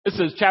This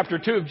is chapter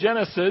 2 of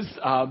Genesis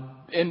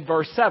in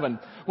verse 7.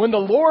 When the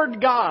Lord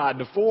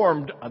God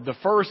formed the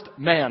first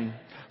man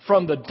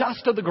from the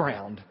dust of the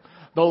ground,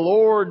 the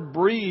Lord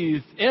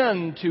breathed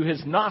into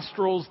his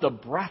nostrils the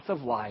breath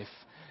of life,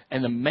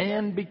 and the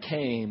man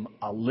became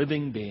a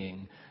living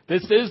being.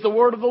 This is the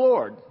word of the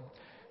Lord.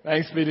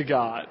 Thanks be to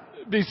God.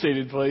 Be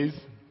seated, please.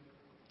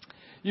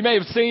 You may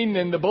have seen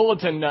in the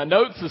bulletin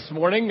notes this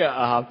morning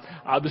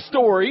the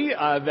story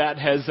that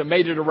has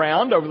made it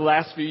around over the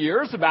last few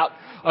years about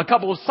a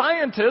couple of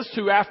scientists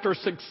who, after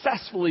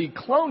successfully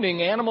cloning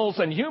animals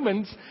and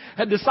humans,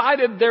 had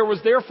decided there was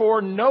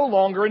therefore no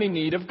longer any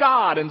need of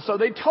God. And so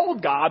they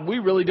told God, we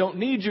really don't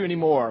need you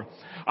anymore.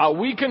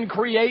 We can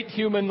create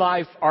human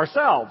life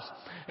ourselves.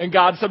 And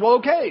God said, well,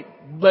 okay,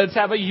 let's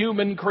have a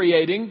human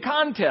creating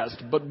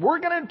contest, but we're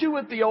going to do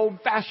it the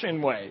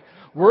old-fashioned way.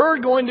 We're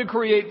going to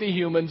create the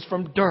humans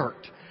from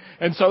dirt.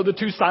 And so the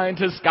two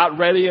scientists got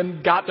ready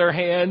and got their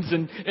hands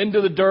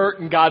into the dirt,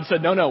 and God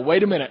said, no,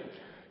 wait a minute.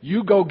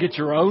 You go get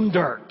your own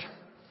dirt.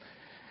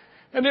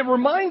 And it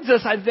reminds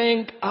us, I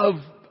think, of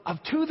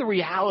two of the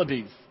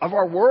realities of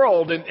our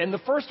world. And the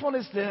first one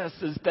is this,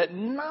 is that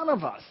none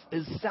of us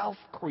is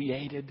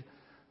self-created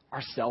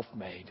or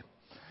self-made.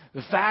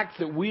 The fact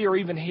that we are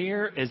even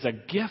here is a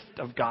gift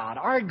of God.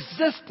 Our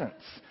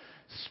existence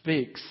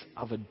speaks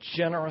of a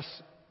generous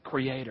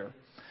Creator.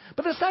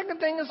 But the second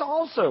thing is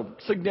also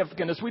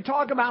significant as we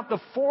talk about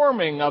the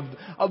forming of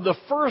the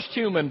first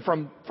human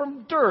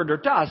from dirt or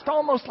dust,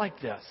 almost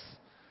like this.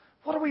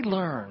 What do we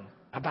learn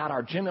about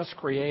our generous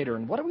Creator,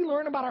 and what do we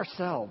learn about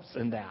ourselves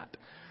in that?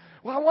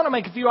 Well, I want to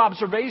make a few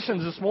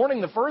observations this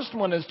morning. The first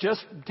one is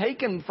just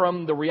taken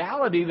from the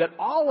reality that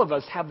all of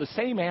us have the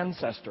same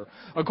ancestor.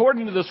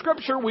 According to the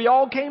Scripture, we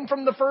all came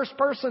from the first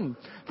person,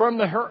 from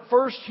the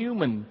first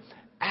human,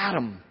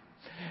 Adam.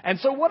 And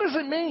so what does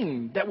it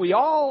mean that we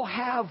all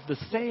have the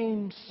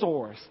same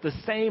source, the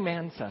same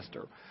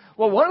ancestor?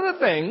 Well, one of the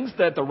things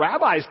that the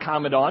rabbis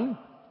comment on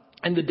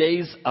in the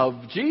days of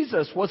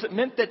Jesus was it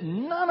meant that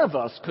none of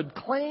us could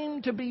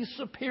claim to be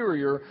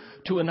superior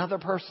to another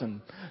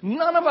person.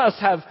 None of us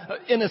have,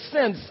 in a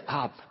sense,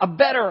 a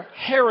better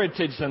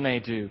heritage than they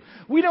do.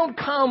 We don't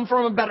come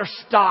from a better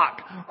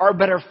stock or a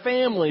better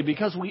family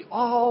because we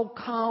all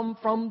come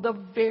from the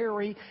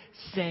very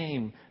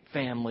same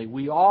family.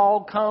 We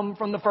all come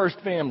from the first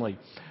family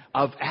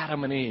of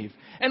Adam and Eve.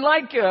 And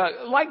like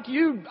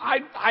you,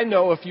 I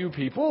know a few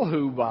people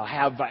who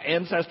have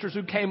ancestors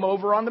who came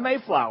over on the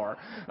Mayflower.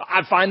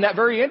 I find that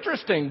very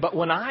interesting. But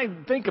when I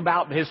think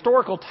about the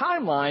historical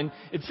timeline,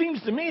 it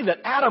seems to me that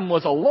Adam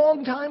was a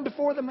long time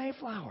before the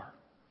Mayflower.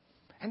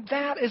 And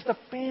that is the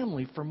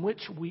family from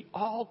which we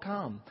all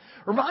come.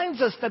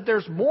 Reminds us that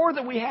there's more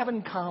that we have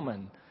in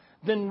common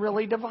than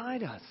really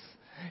divide us.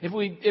 If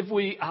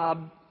we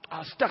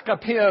stuck a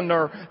pin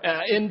or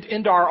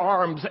into our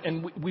arms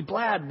and we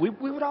bled, we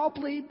would all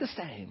bleed the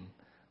same.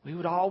 We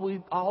would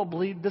all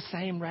bleed the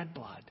same red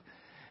blood.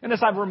 And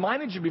as I've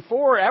reminded you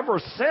before, ever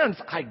since,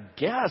 I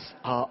guess,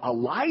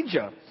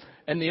 Elijah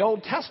in the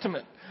Old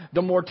Testament,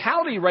 the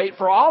mortality rate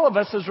for all of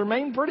us has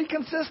remained pretty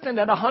consistent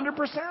at 100%.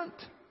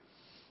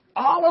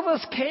 All of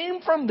us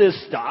came from this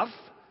stuff,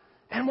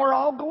 and we're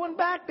all going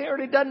back there.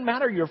 And it doesn't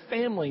matter your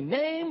family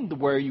name,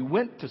 where you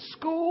went to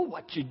school,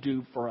 what you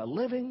do for a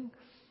living.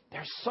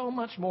 There's so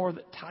much more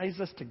that ties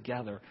us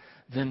together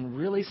than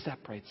really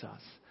separates us.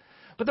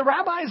 But the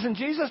rabbis in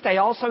Jesus' day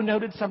also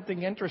noted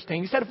something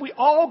interesting. He said if we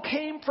all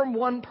came from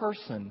one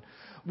person,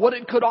 what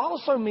it could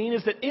also mean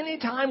is that any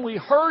time we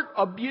hurt,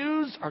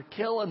 abuse, or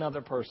kill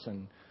another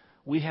person,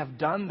 we have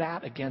done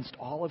that against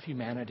all of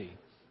humanity.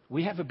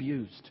 We have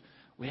abused,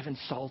 we have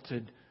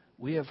insulted,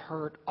 we have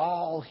hurt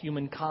all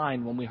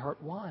humankind when we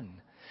hurt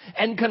one.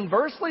 And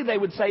conversely, they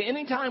would say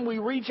anytime we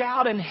reach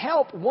out and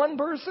help one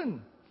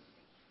person,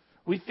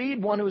 we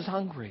feed one who is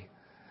hungry,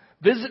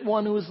 visit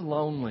one who is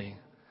lonely,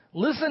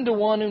 listen to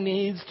one who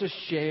needs to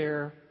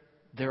share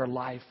their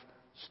life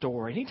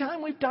story.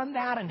 Anytime we've done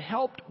that and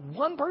helped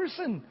one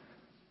person,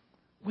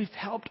 we've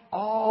helped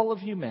all of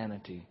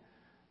humanity,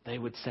 they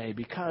would say,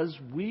 because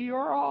we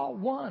are all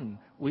one.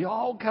 We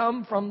all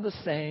come from the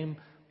same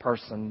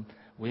person.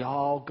 We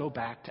all go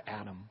back to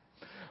Adam.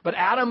 But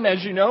Adam,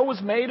 as you know,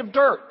 was made of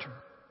dirt,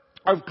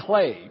 of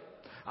clay.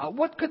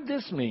 What could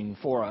this mean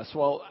for us?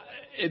 Well,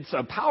 it's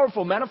a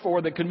powerful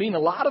metaphor that could mean a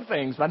lot of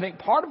things. But I think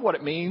part of what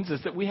it means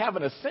is that we have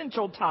an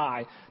essential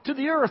tie to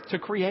the earth, to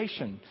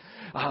creation.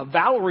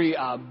 Valerie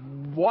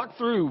walked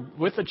through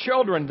with the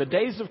children the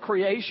days of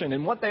creation.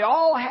 And what they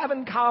all have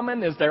in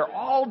common is they're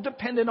all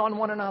dependent on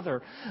one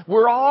another.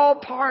 We're all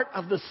part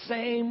of the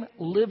same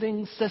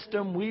living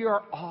system. We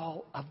are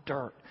all of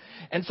dirt.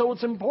 And so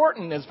it's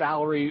important, as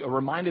Valerie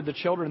reminded the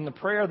children in the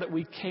prayer, that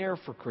we care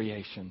for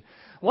creation.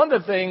 One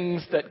of the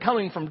things that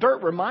coming from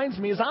dirt reminds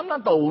me is I'm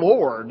not the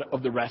Lord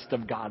of the rest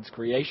of God's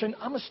creation.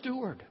 I'm a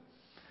steward.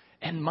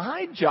 And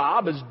my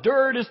job as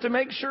dirt is to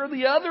make sure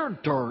the other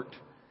dirt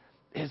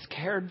is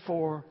cared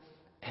for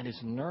and is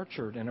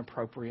nurtured in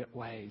appropriate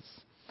ways.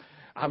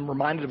 I'm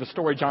reminded of a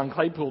story John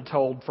Claypool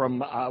told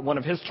from one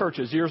of his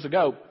churches years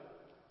ago.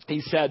 He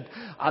said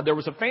there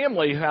was a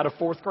family who had a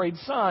fourth grade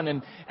son,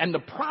 and the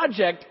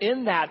project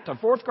in that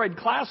fourth grade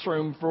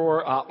classroom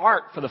for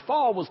art for the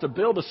fall was to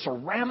build a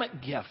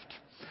ceramic gift.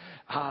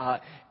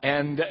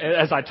 And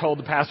as I told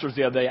the pastors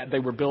the other day, they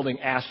were building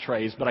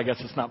ashtrays, but I guess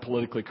it's not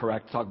politically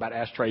correct to talk about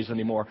ashtrays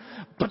anymore.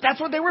 But that's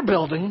what they were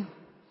building.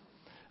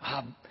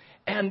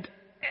 And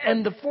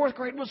the fourth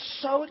grade was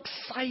so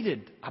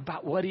excited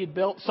about what he had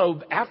built.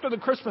 So after the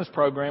Christmas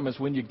program is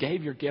when you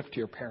gave your gift to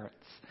your parents.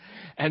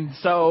 And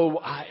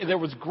so there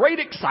was great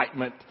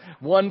excitement.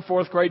 One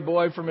fourth grade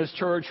boy from his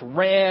church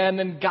ran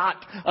and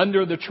got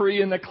under the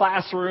tree in the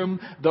classroom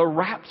the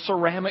wrapped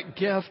ceramic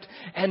gift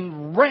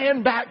and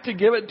ran back to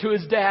give it to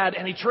his dad,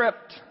 and he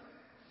tripped.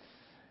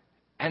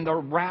 And the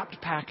wrapped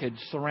package,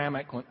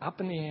 ceramic, went up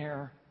in the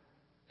air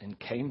and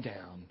came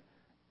down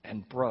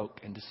and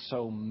broke into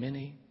so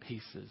many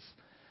pieces.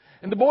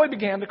 And the boy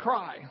began to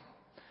cry.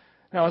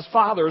 Now, his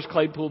father, as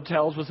Claypool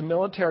tells, was a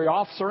military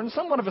officer and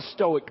somewhat of a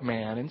stoic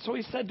man. And so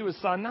he said to his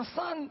son, "Now,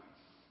 son,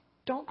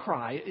 don't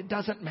cry. It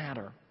doesn't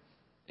matter.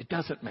 It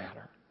doesn't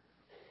matter."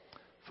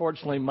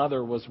 Fortunately,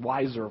 mother was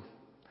wiser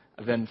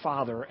than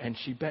father, and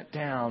she bent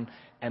down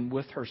and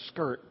with her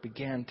skirt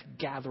began to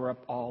gather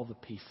up all the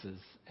pieces.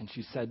 And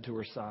she said to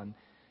her son,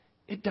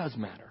 "It does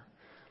matter.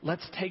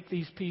 Let's take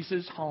these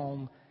pieces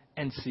home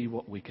and see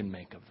what we can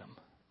make of them."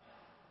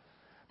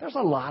 There's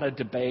a lot of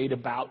debate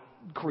about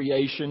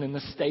creation and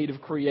the state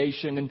of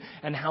creation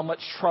and how much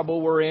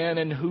trouble we're in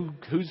and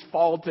whose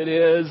fault it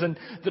is and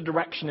the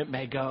direction it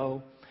may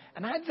go.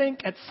 And I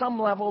think at some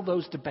level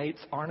those debates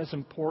aren't as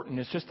important.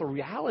 It's just the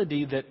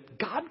reality that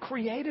God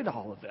created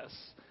all of this.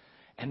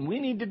 And we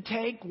need to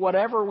take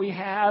whatever we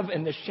have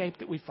in the shape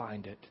that we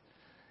find it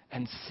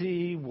and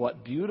see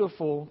what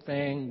beautiful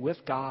thing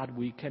with God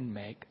we can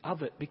make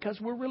of it.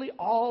 Because we're really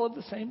all of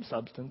the same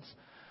substance.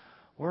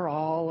 We're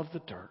all of the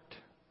dirt.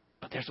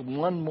 But there's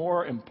one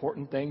more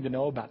important thing to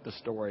know about the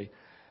story.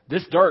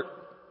 This dirt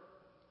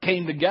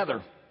came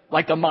together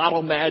like the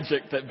model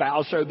magic that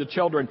Val showed the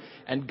children.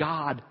 And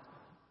God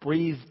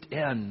breathed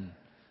in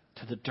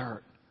to the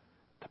dirt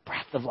the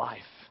breath of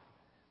life.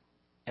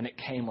 And it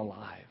came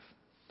alive.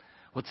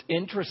 What's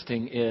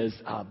interesting is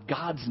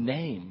God's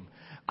name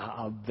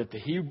that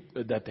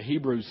the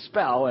Hebrews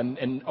spell.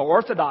 And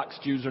Orthodox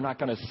Jews are not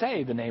going to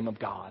say the name of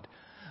God.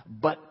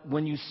 But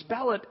when you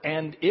spell it,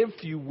 and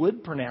if you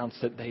would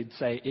pronounce it, they'd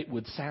say it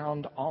would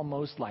sound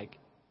almost like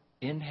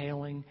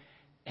inhaling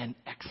and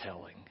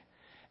exhaling.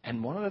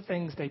 And one of the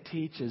things they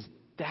teach is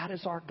that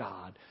is our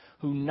God,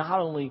 who not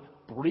only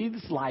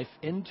breathes life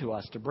into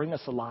us to bring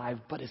us alive,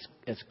 but is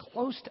as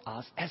close to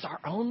us as our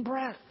own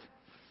breath.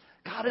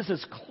 God is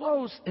as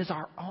close as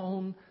our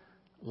own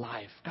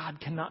life. God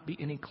cannot be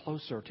any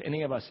closer to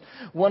any of us.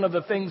 One of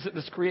the things that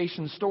this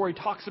creation story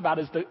talks about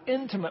is the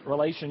intimate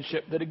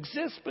relationship that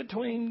exists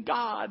between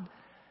God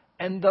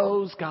and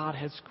those God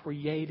has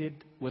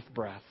created with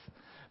breath.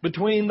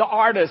 Between the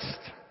artist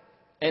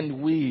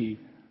and we,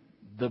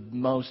 the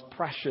most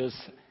precious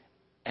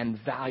and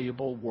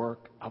valuable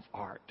work of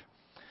art.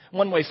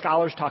 One way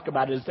scholars talk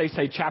about it is they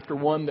say chapter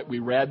 1 that we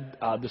read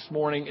this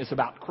morning is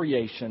about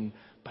creation,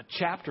 but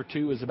chapter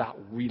 2 is about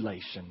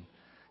relation.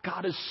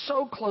 God is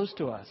so close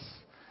to us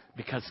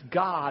because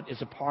God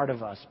is a part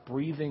of us,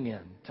 breathing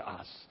in to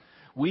us.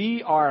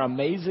 We are an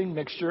amazing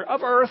mixture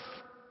of earth,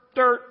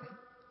 dirt,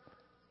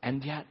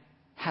 and yet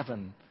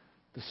heaven,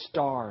 the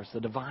stars,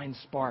 the divine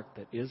spark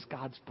that is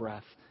God's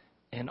breath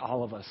in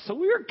all of us. So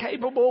we are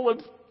capable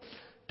of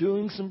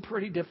doing some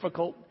pretty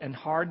difficult and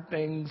hard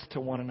things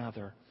to one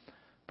another.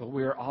 But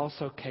we are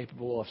also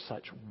capable of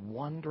such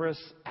wondrous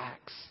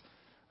acts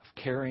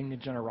of caring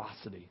and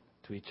generosity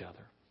to each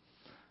other.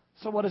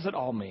 So what does it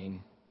all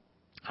mean?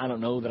 I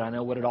don't know that I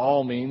know what it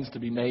all means to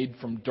be made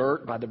from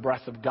dirt by the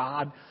breath of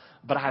God,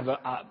 but I have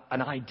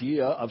an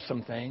idea of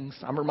some things.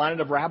 I'm reminded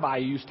of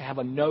Rabbi who used to have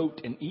a note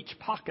in each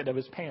pocket of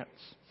his pants.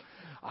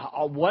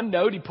 One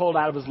note he pulled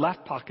out of his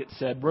left pocket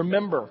said,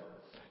 "Remember,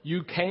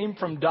 you came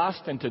from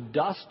dust, and to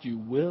dust you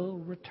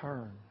will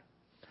return."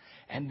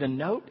 And the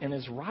note in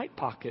his right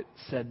pocket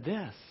said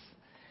this.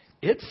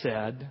 It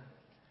said,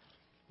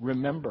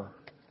 "Remember,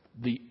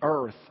 the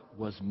earth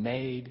was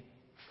made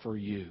for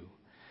you."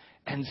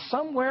 And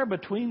somewhere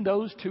between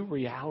those two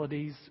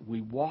realities,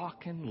 we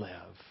walk and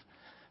live.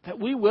 That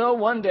we will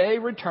one day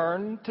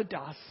return to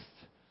dust,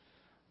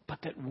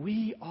 but that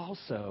we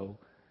also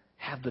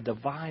have the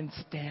divine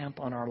stamp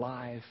on our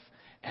life,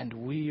 and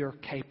we are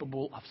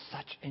capable of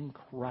such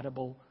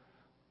incredible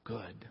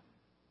good.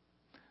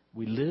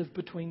 We live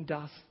between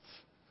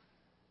dusts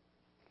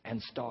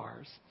and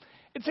stars.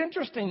 It's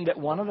interesting that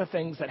one of the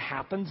things that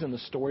happens in the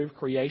story of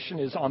creation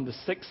is on the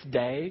sixth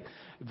day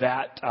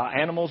that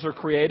animals are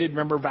created.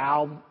 Remember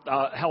Val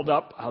held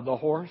up the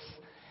horse?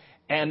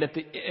 And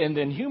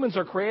then humans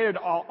are created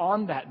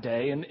on that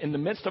day. And in the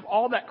midst of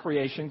all that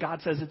creation,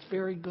 God says it's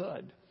very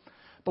good.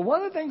 But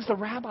one of the things the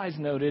rabbis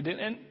noted,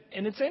 and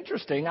it's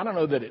interesting, I don't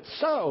know that it's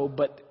so,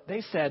 but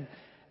they said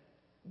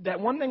that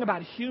one thing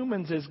about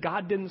humans is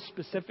God didn't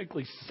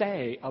specifically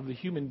say of the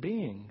human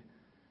being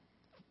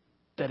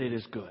that it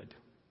is good.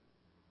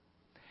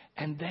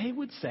 And they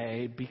would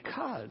say,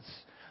 because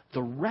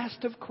the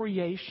rest of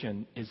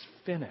creation is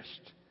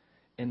finished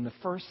in the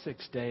first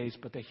 6 days,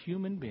 but the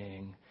human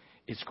being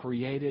is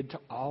created to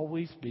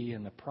always be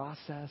in the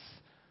process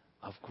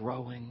of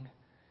growing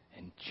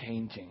and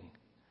changing.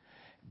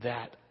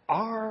 That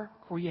our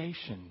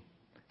creation,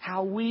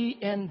 how we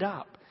end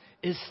up,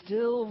 is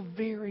still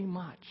very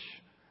much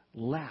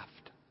left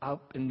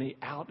out in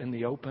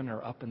the open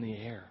or up in the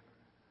air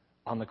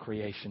on the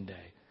creation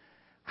day.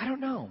 I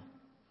don't know.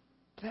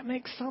 That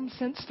makes some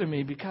sense to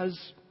me because,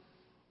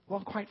 well,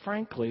 quite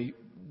frankly,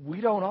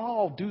 we don't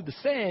all do the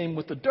same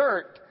with the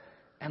dirt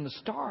and the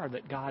star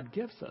that God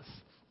gives us.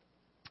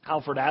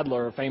 Alfred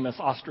Adler, a famous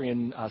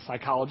Austrian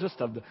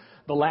psychologist of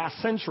the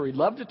last century,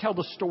 loved to tell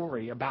the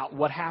story about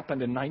what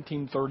happened in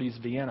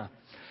 1930s Vienna.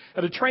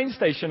 At a train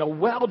station, a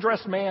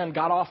well-dressed man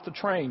got off the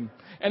train,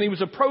 and he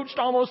was approached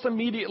almost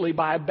immediately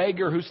by a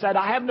beggar who said,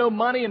 "I have no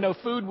money and no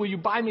food. Will you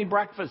buy me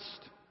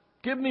breakfast?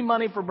 Give me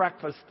money for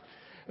breakfast."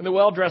 And the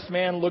well-dressed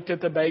man looked at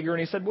the beggar and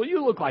he said, "Well,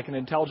 you look like an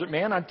intelligent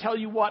man. I tell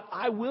you what,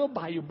 I will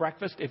buy you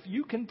breakfast if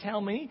you can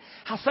tell me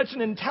how such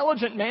an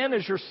intelligent man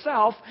as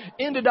yourself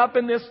ended up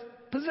in this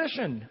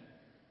position."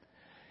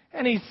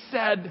 And he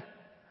said,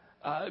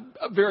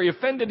 very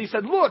offended, he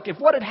said, "Look, if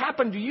what had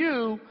happened to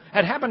me,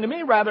 had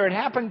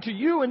happened to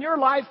you in your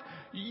life,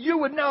 you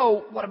would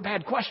know what a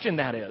bad question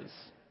that is."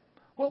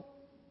 Well,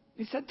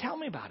 he said, "Tell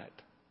me about it."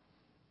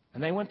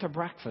 And they went to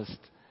breakfast,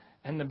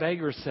 and the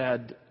beggar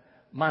said,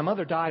 "My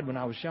mother died when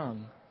I was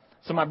young.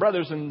 So my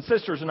brothers and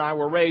sisters and I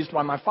were raised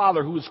by my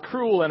father, who was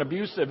cruel and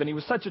abusive, and he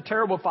was such a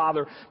terrible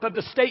father that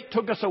the state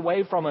took us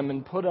away from him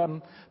and put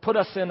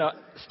us in a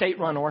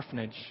state-run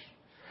orphanage.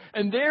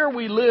 And there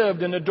we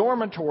lived in a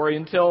dormitory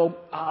until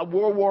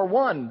World War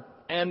I,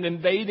 and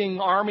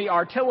invading army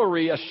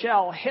artillery, a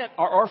shell hit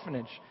our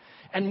orphanage.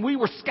 And we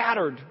were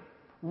scattered,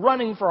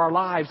 running for our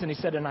lives." And he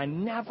said, "And I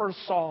never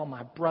saw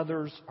my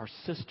brothers or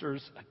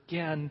sisters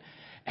again.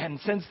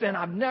 And since then,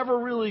 I've never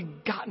really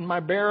gotten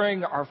my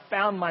bearing or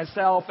found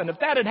myself. And if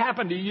that had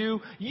happened to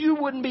you, you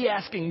wouldn't be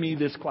asking me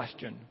this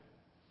question."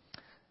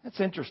 "That's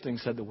interesting,"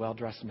 said the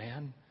well-dressed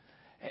man.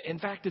 "In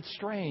fact, it's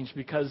strange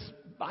because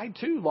I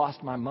too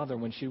lost my mother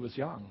when she was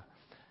young.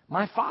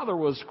 My father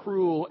was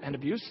cruel and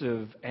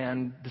abusive,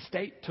 and the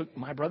state took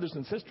my brothers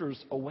and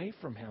sisters away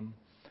from him.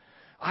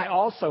 I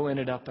also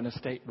ended up in a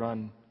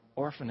state-run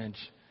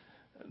orphanage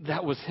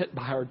that was hit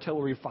by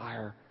artillery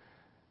fire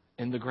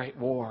in the Great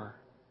War."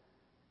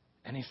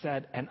 And he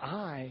said, "And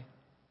I,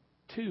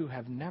 too,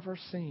 have never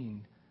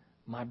seen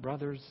my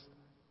brothers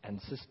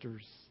and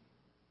sisters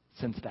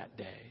since that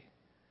day."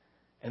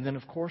 And then,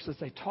 of course, as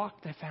they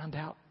talked, they found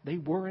out they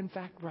were, in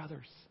fact,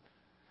 brothers,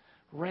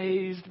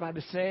 raised by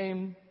the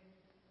same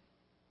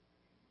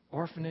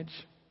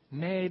orphanage,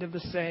 made of the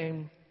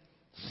same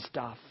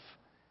stuff,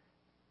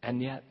 and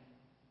yet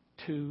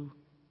two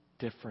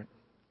different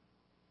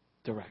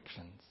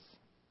directions.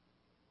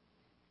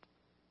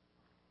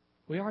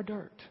 We are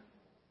dirt.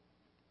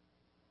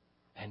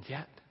 And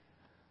yet,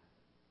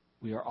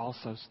 we are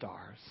also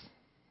stars.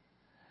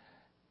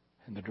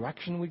 And the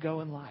direction we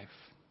go in life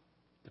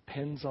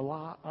depends a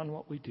lot on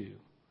what we do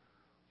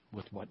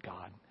with what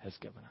God has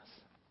given us.